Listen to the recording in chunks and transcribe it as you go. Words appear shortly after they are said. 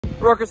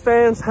Rutgers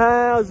fans,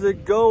 how's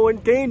it going?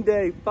 Game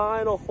day,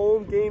 final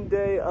home game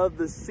day of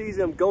the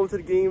season. I'm going to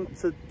the game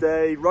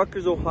today.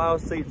 Rutgers, Ohio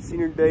State,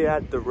 senior day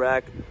at the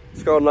rack.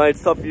 Scarlet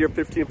Knights, tough year,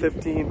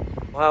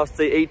 15-15. Ohio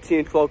State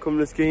 18-12 coming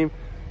to this game.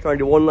 Trying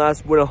to get one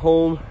last win at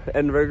home,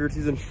 end the regular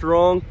season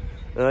strong.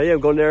 Yeah,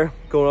 I'm going there,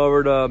 going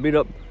over to meet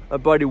up my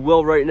buddy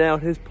Will right now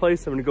at his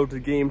place. I'm gonna go to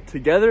the game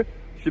together.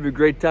 Should be a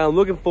great time.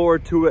 Looking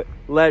forward to it.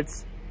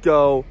 Let's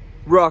go,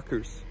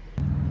 Rutgers.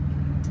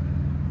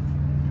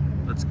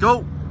 Let's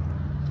go.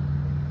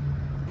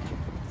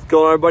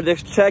 Going on, everybody.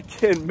 Next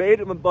check-in. Made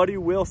it. My buddy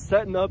Will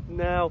setting up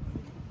now.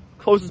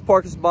 Closest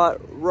parking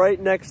spot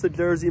right next to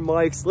Jersey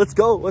Mike's. Let's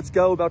go. Let's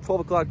go. About 12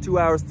 o'clock, 2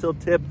 hours till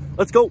tip.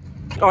 Let's go.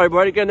 All right,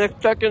 buddy. Get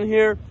next check-in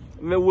here.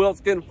 And then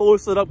Will's getting fully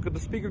set up. Got the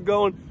speaker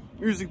going,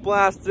 music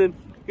blasting,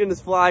 getting his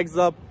flags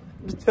up.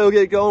 Just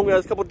tailgate going. We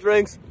got a couple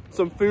drinks,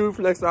 some food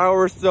for the next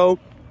hour or so.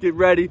 Get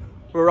ready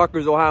for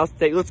Rutgers, Ohio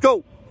State. Let's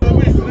go.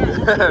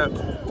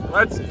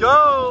 Let's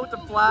go with the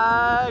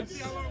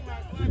flags.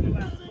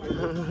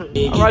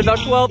 All right, about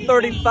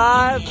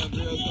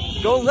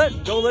 12:35. Going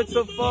lit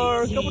so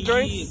far. A couple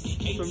drinks,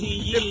 some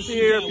chips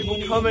here.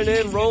 People coming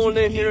in, rolling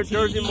in here.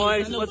 Jersey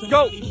Mike's. Let's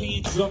go.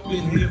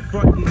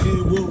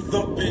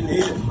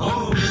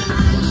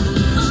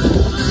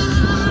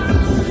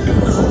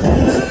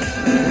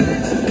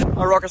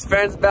 Our Rutgers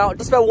fans,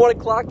 just about 1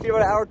 o'clock. Give it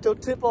an hour till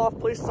tip off.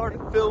 Place starting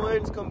to fill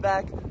in. Just come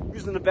back,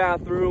 using the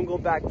bathroom. Go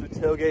back to the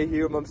tailgate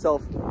here with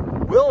myself,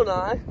 Will, and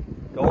I.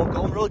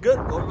 Going real good.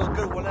 Going real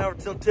good. 1 hour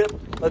till tip.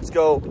 Let's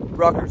go,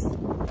 Rutgers. All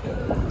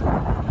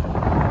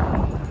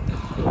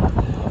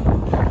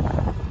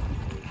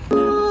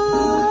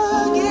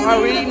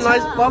right, we eating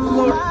nice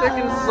buffalo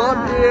chicken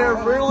sub here.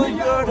 Really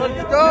good.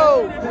 Let's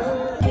go.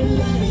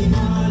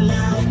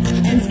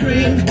 And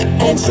scream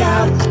and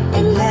shout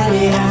and let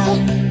it out.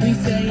 We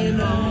saying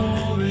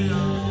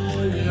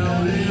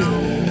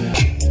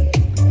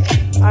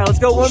all right, let's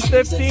go.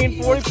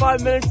 1:15,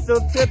 45 minutes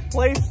till tip.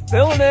 Place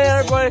filling in,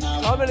 everybody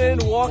coming in,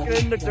 walking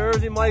into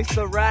Jersey Mike's,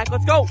 the rack.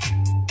 Let's go.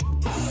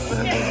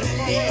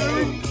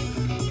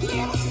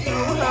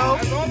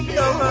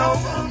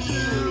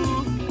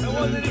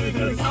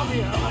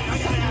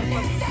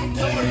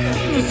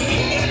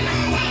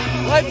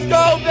 Let's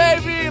go,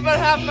 baby. About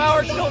half an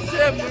hour till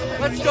tip.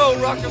 Let's go,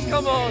 Rutgers.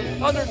 Come on.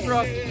 Under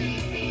truck.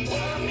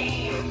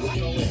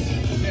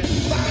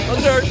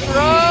 Under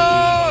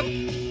truck.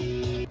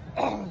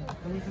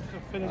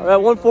 All right,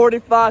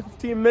 1:45,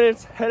 15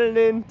 minutes, heading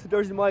in to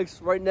Jersey Mike's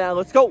right now.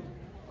 Let's go.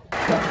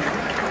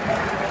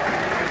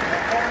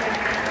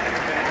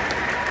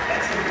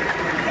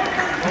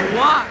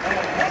 What?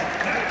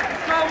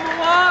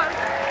 What?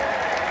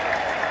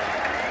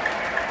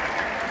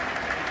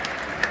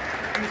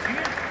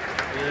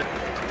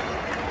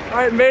 All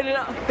right, made it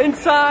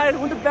inside,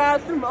 went to the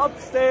bathroom,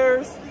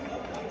 upstairs.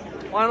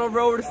 Final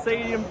row to the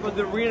stadium for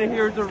the arena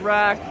here at the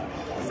rack.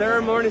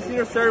 Ceremony,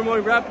 senior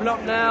ceremony wrapping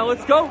up now.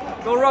 Let's go.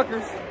 Go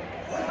Rutgers.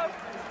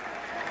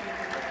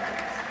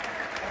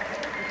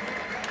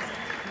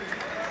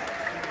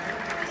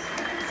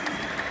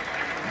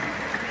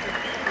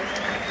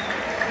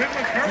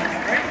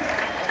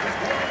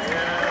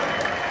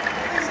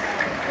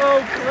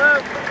 Go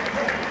Clip.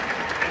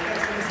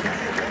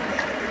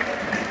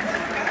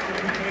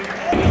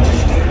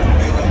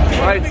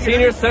 All right,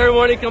 senior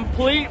ceremony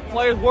complete.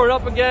 Players warming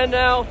up again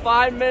now.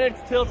 5 minutes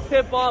till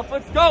tip off.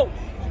 Let's go.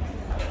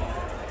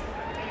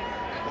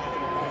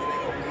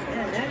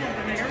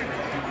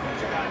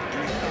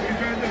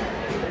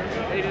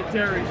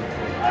 Terry. Yeah!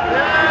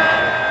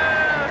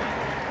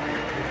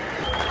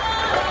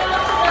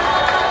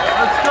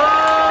 Let's go!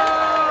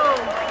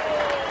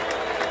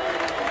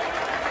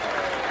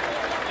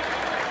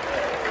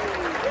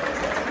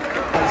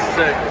 That's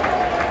sick.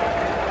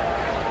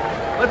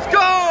 Let's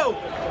go!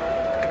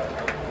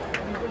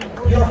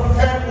 Your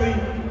family,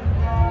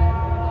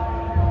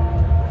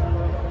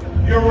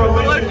 your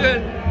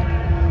religion,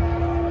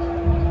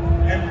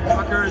 and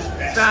Rutgers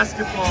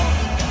basketball.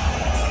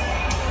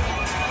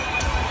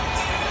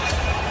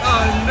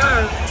 Thunder!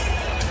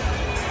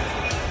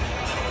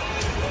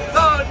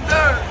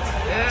 Thunder!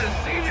 Yeah,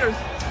 seniors!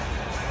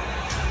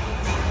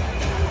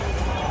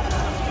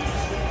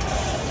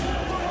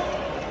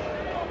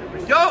 Here we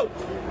go!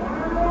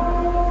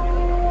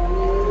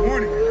 Good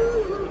morning.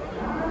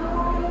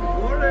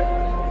 Morning!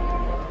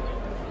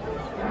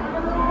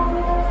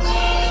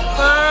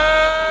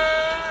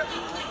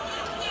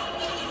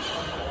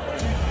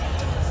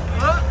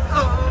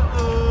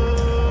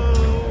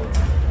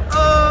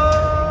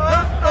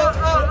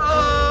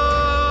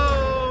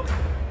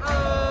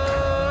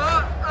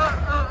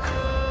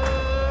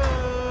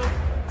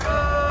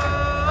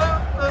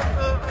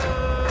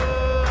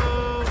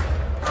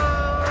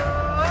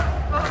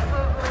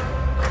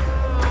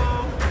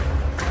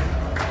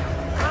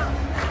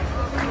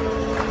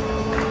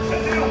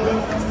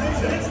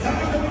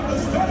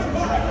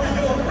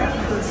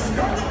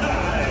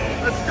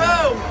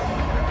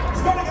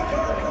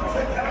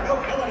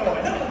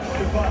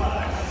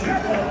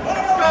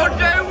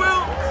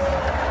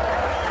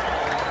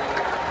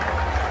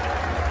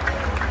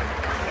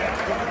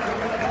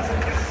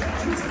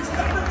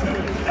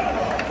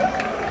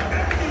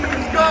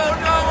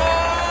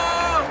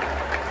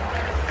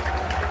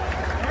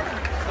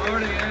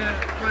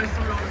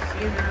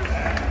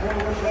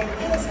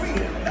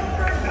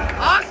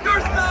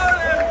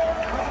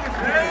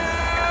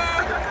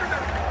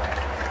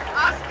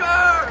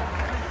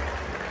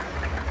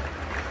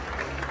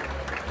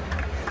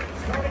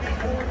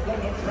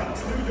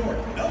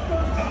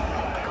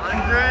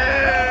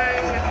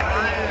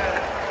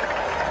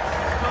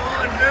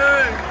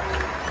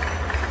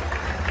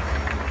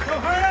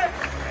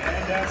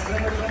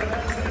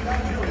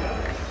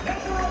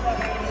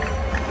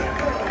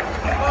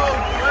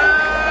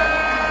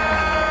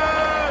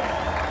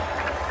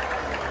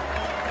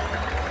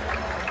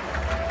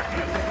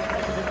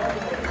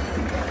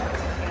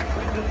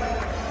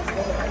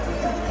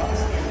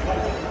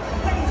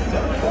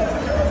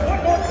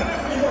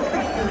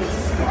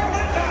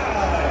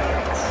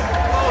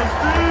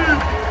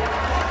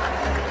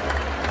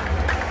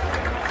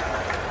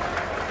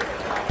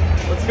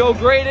 Let's go,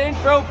 great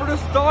intro for the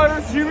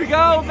starters. Here we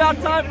go,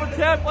 about time for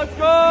 10. Let's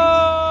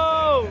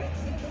go!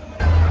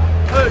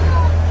 Hey,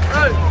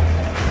 hey,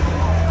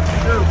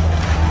 two.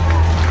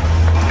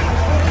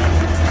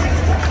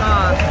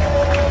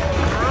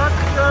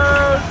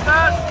 Rutgers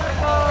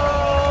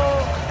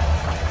basketball!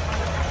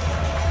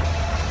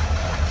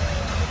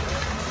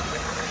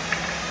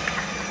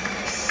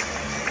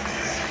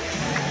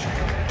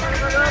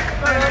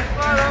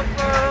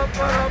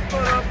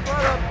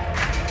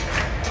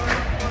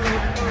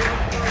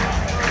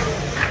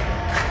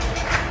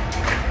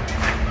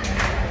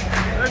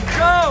 Let's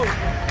go!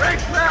 Great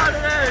crowd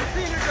today,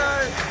 senior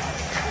day!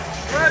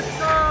 Let's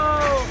go!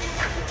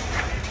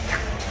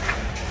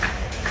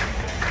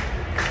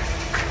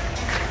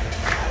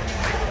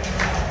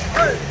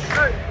 Hey,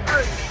 hey,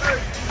 hey, hey,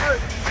 hey, hey,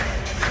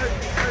 hey,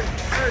 hey,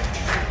 hey,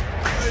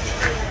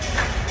 hey.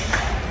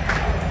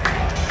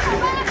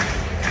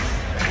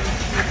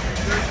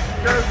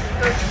 Go,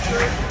 go, go.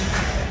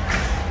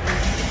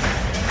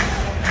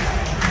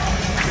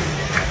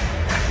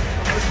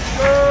 Let's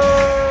go!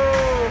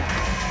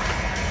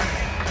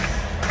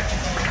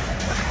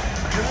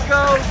 Let's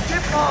go,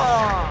 tip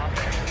off!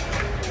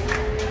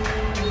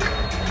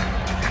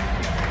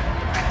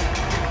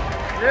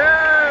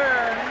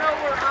 Yeah!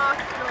 Nowhere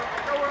Oscar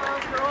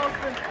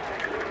Austin,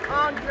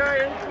 Andre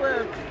and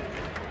Cliff.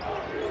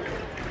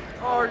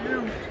 Are you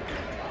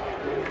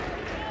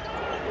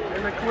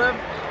in the clip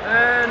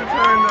and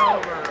turn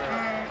over?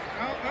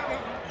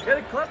 Get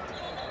it, Cliff?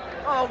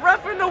 Oh,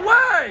 ref in the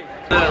way!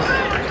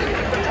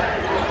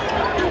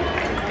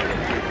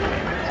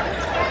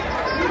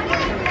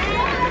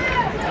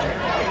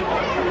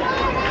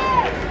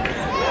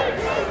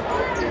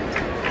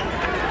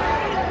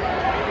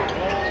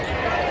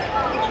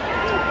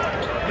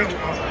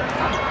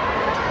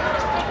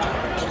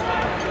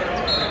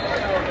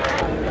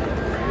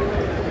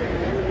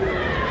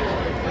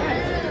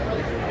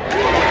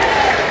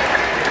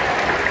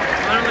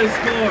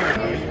 Scored.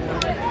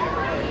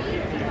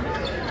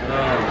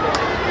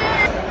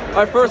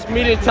 Our first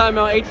media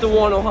timeout,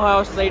 8-1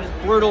 Ohio State.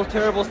 Just brutal,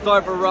 terrible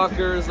start for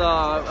Rutgers.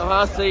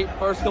 Ohio State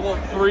first couple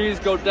of threes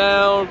go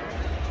down,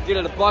 get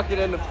a bucket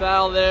and a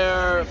foul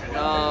there.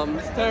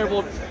 It's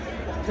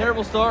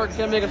terrible start.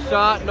 Can't make a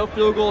shot. No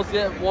field goals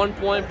yet. 1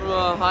 point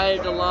from high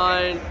at the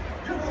line.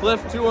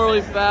 Cliff 2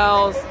 early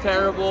fouls.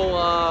 Terrible.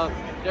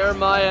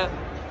 Jeremiah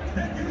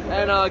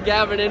and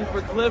Gavin in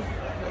for Cliff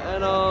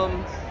and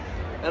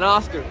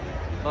Oscar.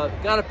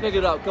 Gotta pick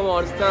it up. Come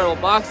on, it's terrible.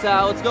 Box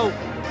out. Let's go.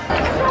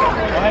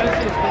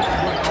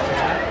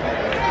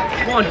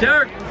 Come on,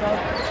 Derek.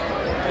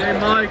 Hey,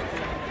 Mike.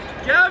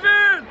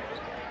 Gavin!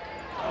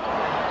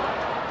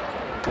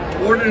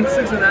 More than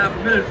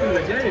 6.5 minutes in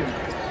the game.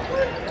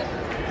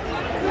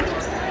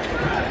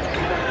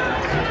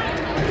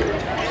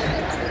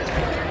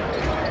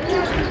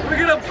 We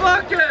get a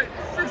bucket!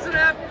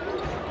 6.5.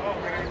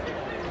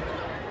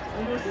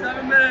 Almost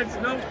 7 minutes.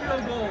 No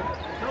field goal.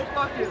 No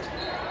bucket.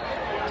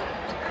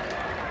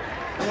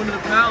 Going to the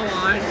foul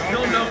line.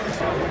 Still no.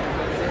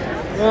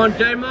 Come on,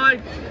 J.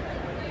 Mike.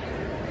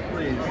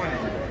 Please.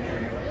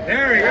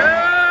 There we go.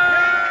 Yeah!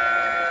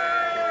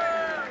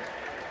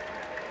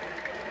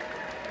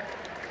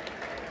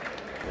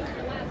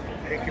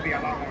 It could be a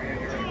lot more.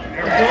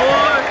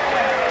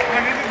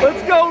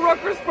 Let's go.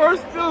 Rutgers'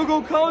 first field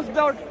goal comes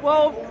about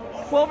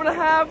 12 and a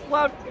half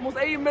left. Almost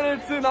 8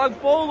 minutes in.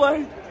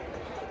 Agbole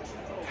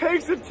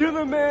takes it to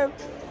the man.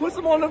 Puts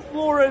him on the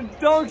floor and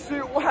dunks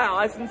it. Wow,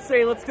 that's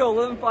insane. Let's go.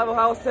 11-5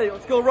 Ohio State.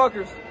 Let's go,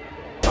 Rutgers.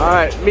 All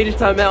right, media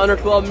timeout, under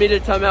 12, media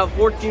timeout,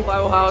 14-5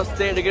 Ohio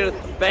State. To get a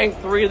bank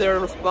 3 there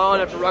and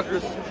respond after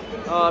Rutgers.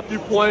 A few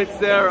points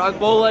there.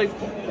 Agbole,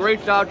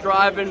 great job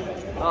driving,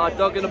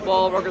 dunking the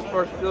ball. Rutgers'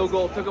 first field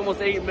goal. Took almost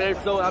 8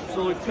 minutes, though.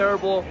 Absolutely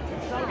terrible.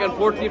 Again,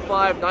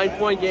 14-5,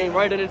 9-point game.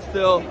 Right in it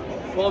still.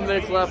 12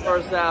 minutes left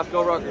first half.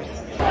 Go, Rutgers.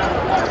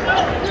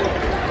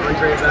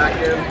 Andre back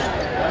in.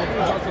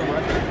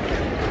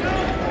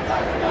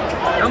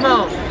 Come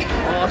on,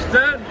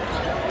 Austin.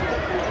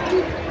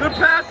 Good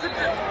pass.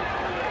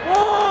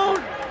 Oh!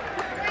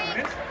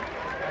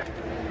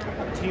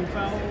 Team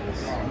fouls?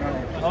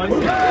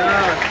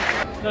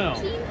 Yeah. No.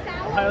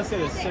 Ohio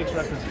State is 6,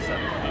 Rutgers is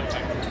 7.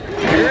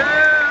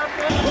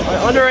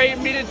 Yeah. Under 8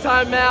 minute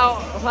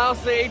timeout. Ohio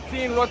State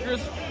 18,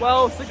 Rutgers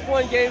 12.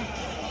 6-point game.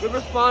 Good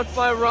response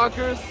by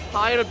Rutgers.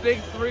 High in a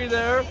big 3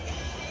 there.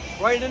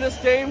 Right in this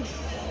game.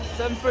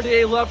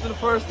 7:58 left in the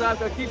first half.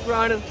 Gotta keep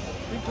grinding.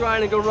 Keep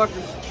grinding. Go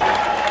Rutgers.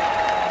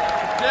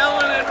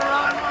 Dylan and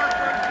Ron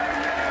Marker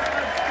Jr.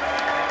 Let's go.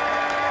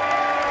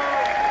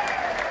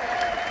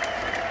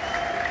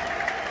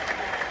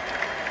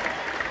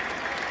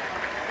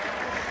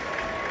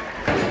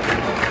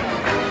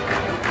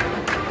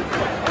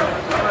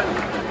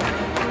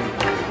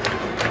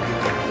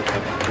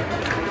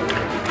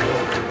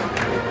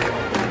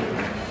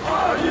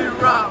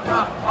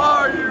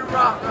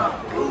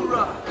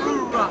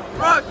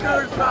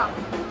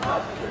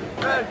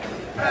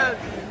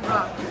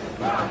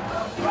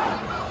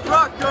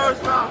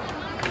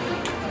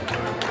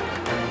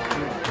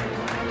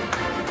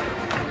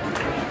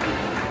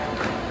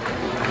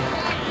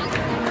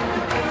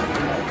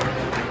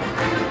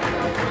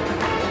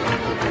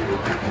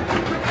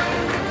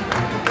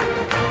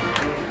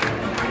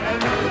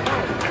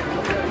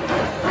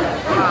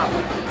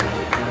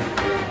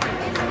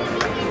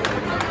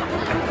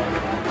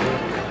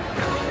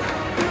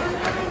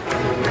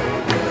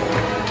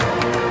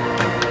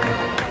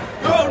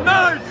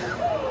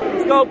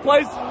 go.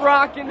 Place is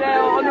rocking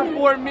now. Under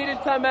 4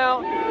 minutes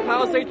timeout.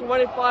 Ohio State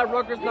 25,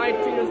 Rutgers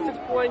 19. A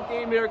 6-point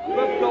game here.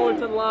 Cliff going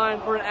to the line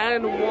for an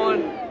and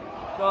one.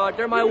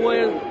 Jeremiah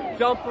Williams,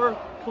 jumper,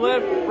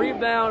 Cliff,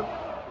 rebound,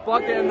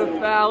 bucket, and the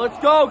foul. Let's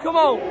go. Come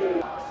on.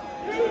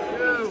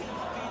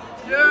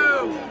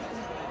 You.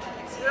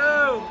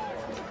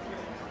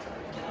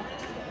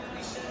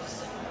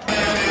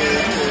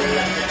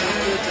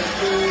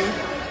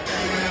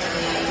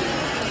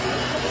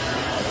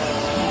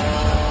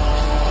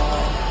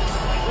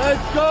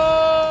 Let's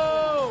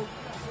go!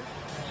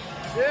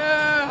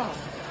 Yeah!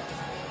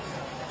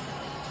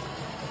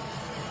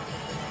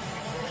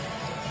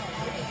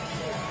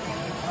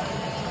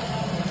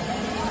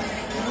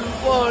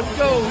 Let's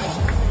go!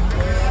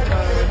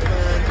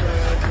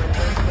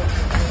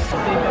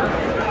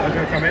 That's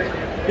gonna come in?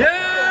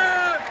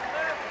 Yeah!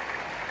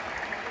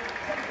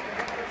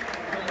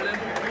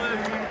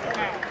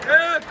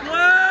 Yeah,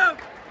 Cliff!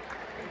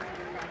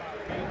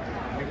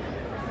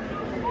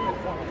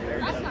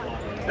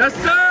 Yes,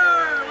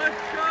 sir!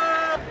 Let's go!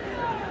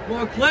 Come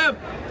on, Cliff!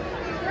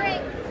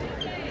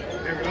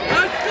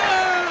 Let's go!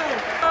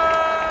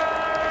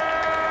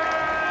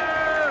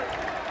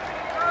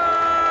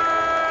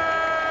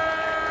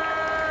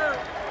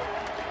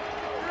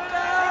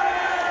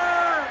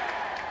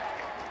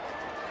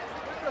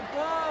 Get the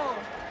ball!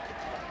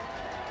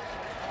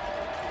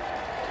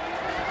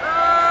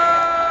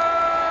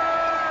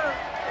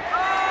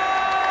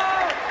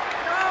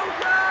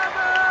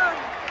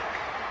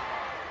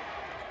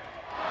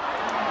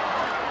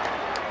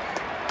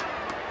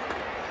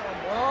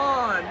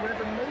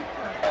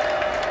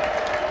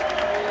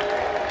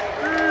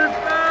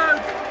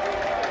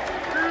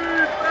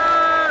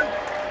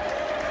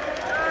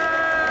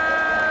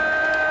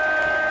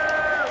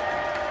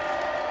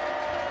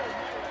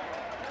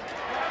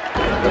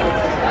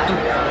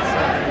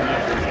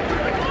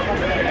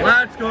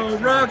 Let's go,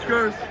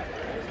 Rutgers!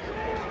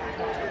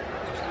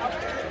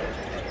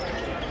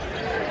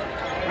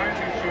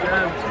 Get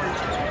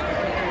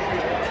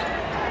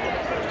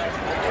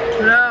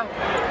out!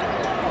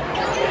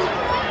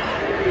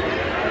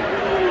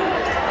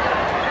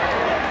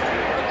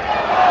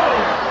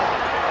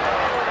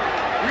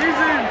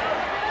 Easy!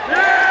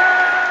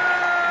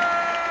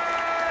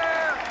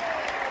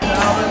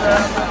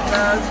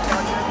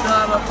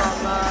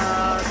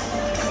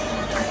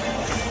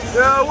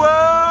 Yeah,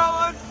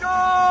 well, let's go!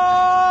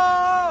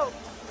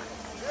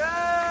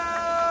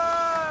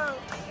 Yeah!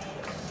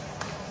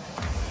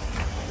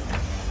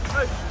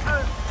 Hey!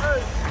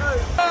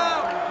 Oh!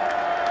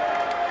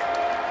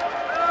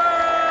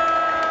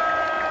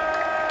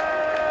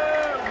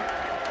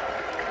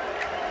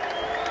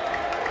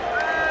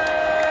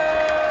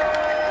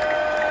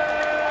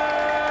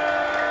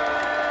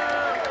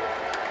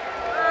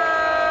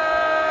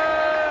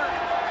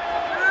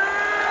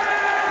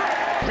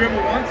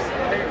 Dribble once,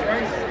 take it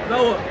twice.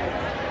 Noah.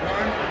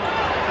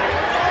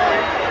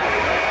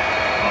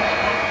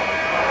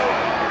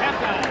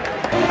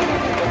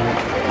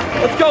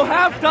 Let's go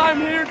halftime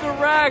here at the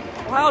rack.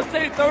 Ohio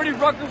State 30,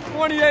 Rutgers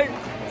 28.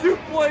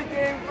 2-point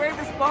game. Great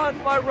response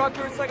by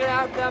Rutgers. Second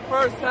half of that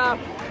first half.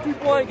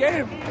 2-point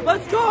game.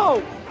 Let's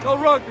go. Go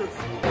Rutgers.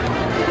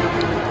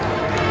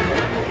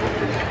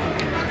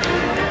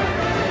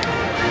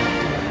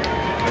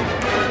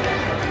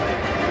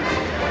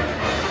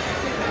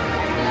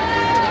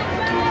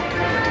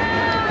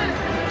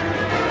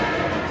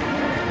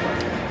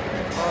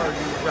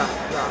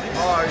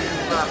 Are you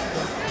rock?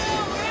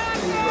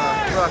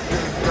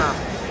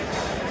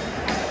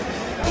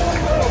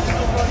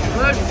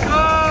 Let's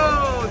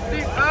go!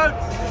 Defense!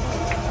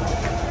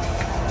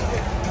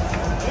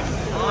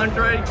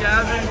 Andre,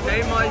 Gavin, J.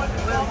 Mike,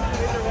 Cliff,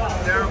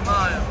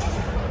 Jeremiah.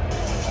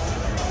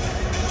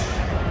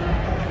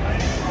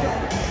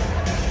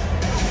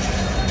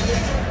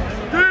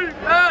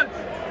 Defense!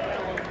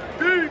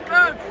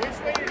 Defense! Which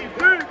way did he go?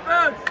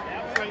 Defense!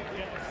 That's right.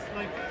 Yeah, it's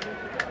like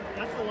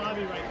that's the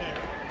lobby right there.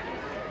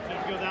 So if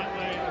you go that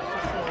way, it's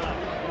just the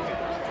lobby.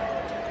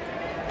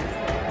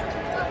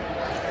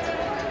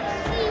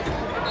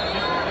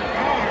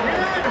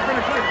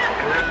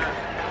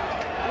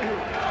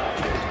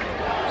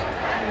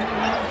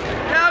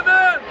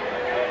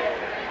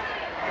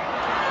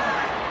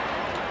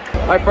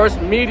 All right,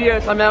 first media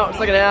timeout,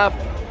 second half,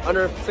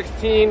 under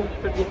 16,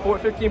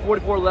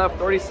 15:44 left,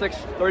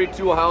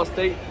 36-32 Ohio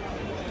State.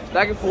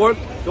 Back and forth,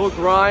 still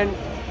grind.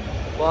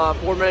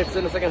 4 minutes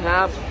in the second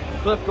half.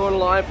 Cliff going to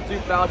the line for 2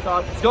 foul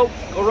shots. Let's go,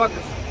 go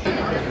Rutgers. All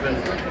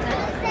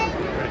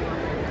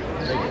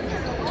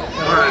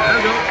right, there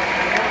we go.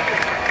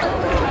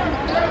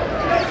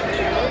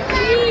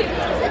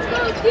 Let's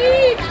go,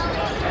 Keith!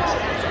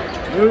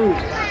 Move.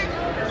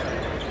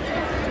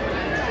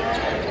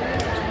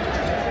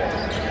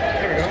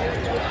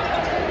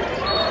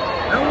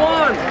 And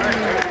one.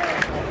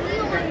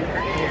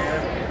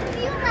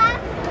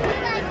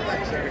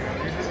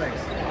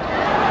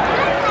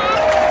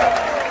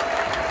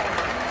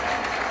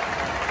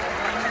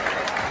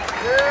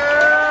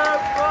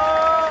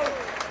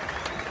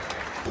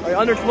 Right,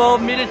 under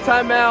 12, immediate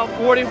timeout,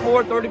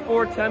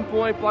 44-34,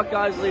 10-point.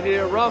 Buckeyes lead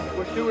here. Rough,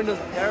 we're shooting this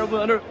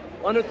terribly, under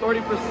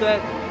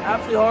 30%.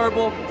 Absolutely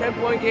horrible.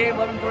 10-point game,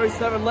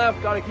 11:37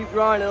 left. Got to keep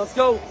grinding. Let's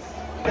go.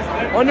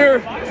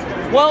 Under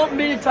 12,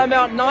 immediate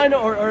timeout, 9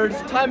 or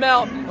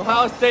timeout.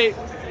 Ohio State.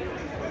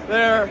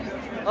 They're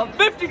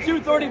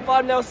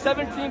 52-35 now,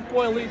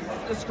 17-point lead.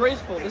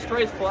 Disgraceful,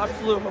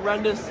 absolute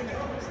horrendous.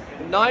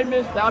 9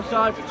 missed foul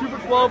shots, 2 for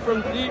 12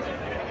 from deep,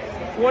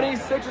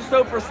 26 or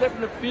so percent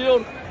from the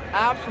field.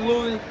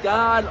 Absolutely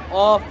god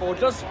awful,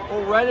 just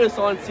horrendous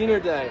on senior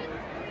day.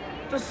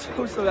 Just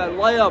so bad.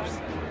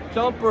 Layups,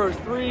 jumpers,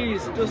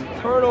 threes, just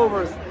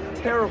turnovers,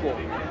 terrible.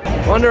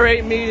 Under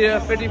 8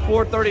 media,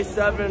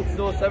 54-37,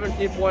 still a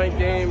 17-point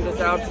game. Just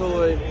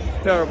absolutely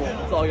terrible.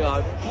 That's all I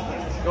got.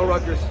 Go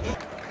Rutgers.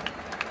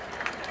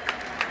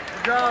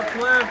 Good job,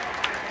 Cliff.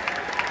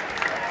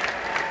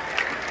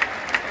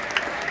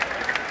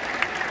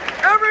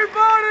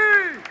 Everybody!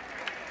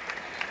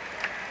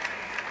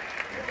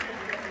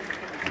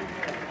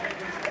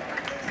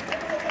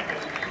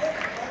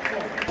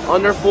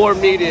 Under 4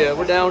 media,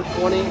 we're down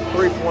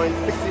 23 points,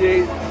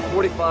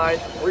 68-45,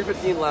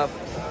 3:15 left.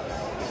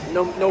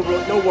 No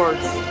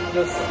words,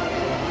 just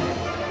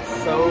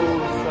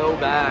so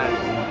bad.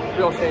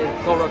 Real shame.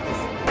 Go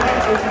Rutgers.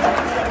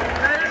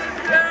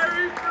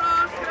 Legendary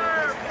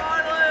Froster,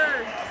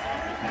 finally.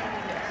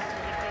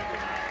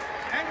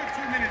 And with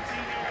 2 minutes.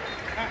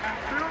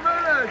 2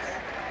 minutes.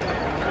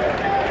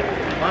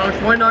 Final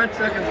 29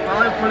 seconds.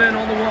 Finally put in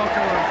all the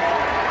walk-ons.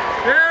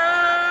 Yeah!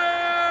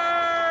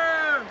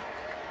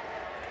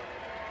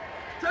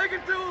 Take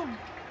it to him.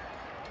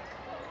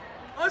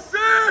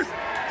 Assist!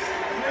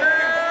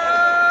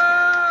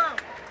 Yeah!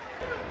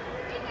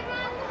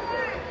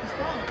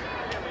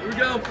 Here we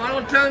go.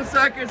 Final 10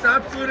 seconds.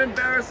 Absolute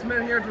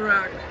embarrassment here,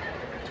 Direct.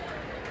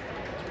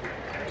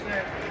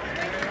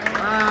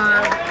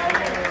 5,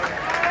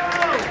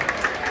 4,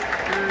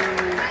 2,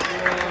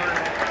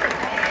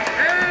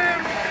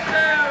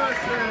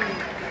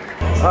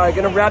 1. All right,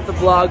 gonna wrap the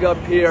vlog up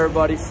here,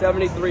 everybody.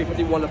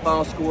 73-51 the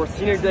final score.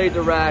 Senior day,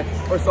 Direct.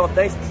 First off,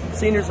 thanks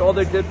seniors for all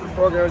they did for the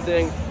program,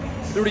 everything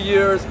through the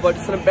years, but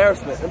it's an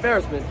embarrassment.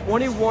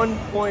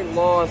 21-point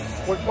loss,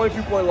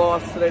 22-point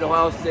loss today to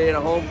Ohio State at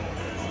home.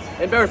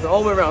 Embarrassment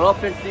all the way around.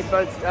 Offense,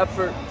 defense,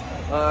 effort,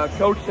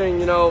 coaching,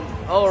 you know,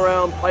 all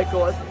around.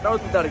 Michael, that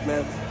was pathetic,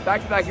 man.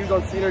 Back-to-back years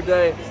on senior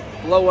day,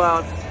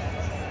 blowouts.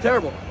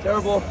 Terrible.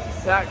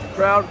 Packed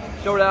crowd,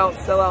 showed out,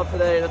 sell out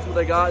today. That's what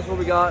they got. That's what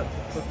we got.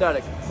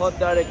 Pathetic.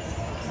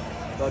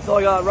 That's all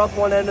I got. Rough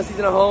one end of the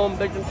season at home.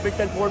 Big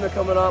Ten tournament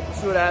coming up. We'll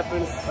see what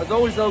happens. As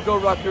always, though, go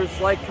Rutgers.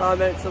 Like,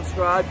 comment,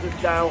 subscribe to the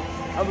channel.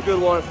 Have a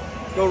good one.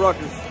 Go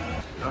Rutgers.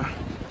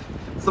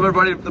 What's up,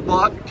 everybody? The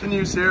block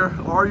continues here.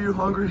 Are you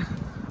hungry?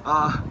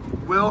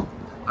 Will,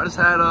 I just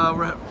had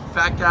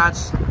Fat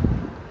Cats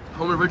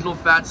home original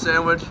fat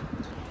sandwich.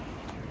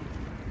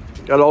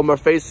 Got it all on my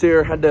face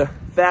here. Had the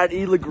Fat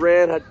E.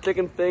 LeGrand. Had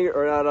chicken finger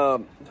or had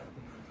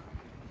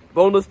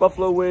boneless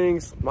buffalo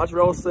wings,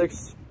 mozzarella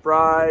sticks,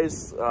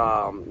 fries,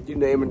 you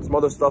name it, some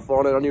other stuff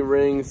on it, onion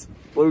rings,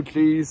 blue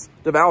cheese.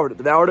 Devoured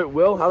it.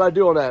 Will, how'd I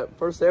do on that?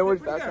 First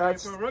sandwich, Fat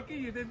Cats? For a rookie,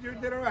 you did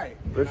all right.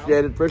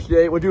 Appreciate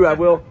it. What'd you have,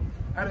 Will?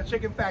 I had a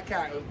chicken Fat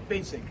Cat. It was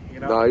basic, you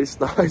know? Nice,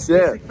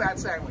 yeah. Basic fat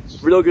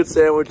sandwich. Real good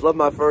sandwich. Love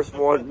my first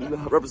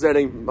one.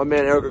 Representing my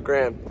man, Eric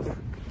Graham.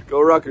 Go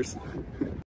Rutgers.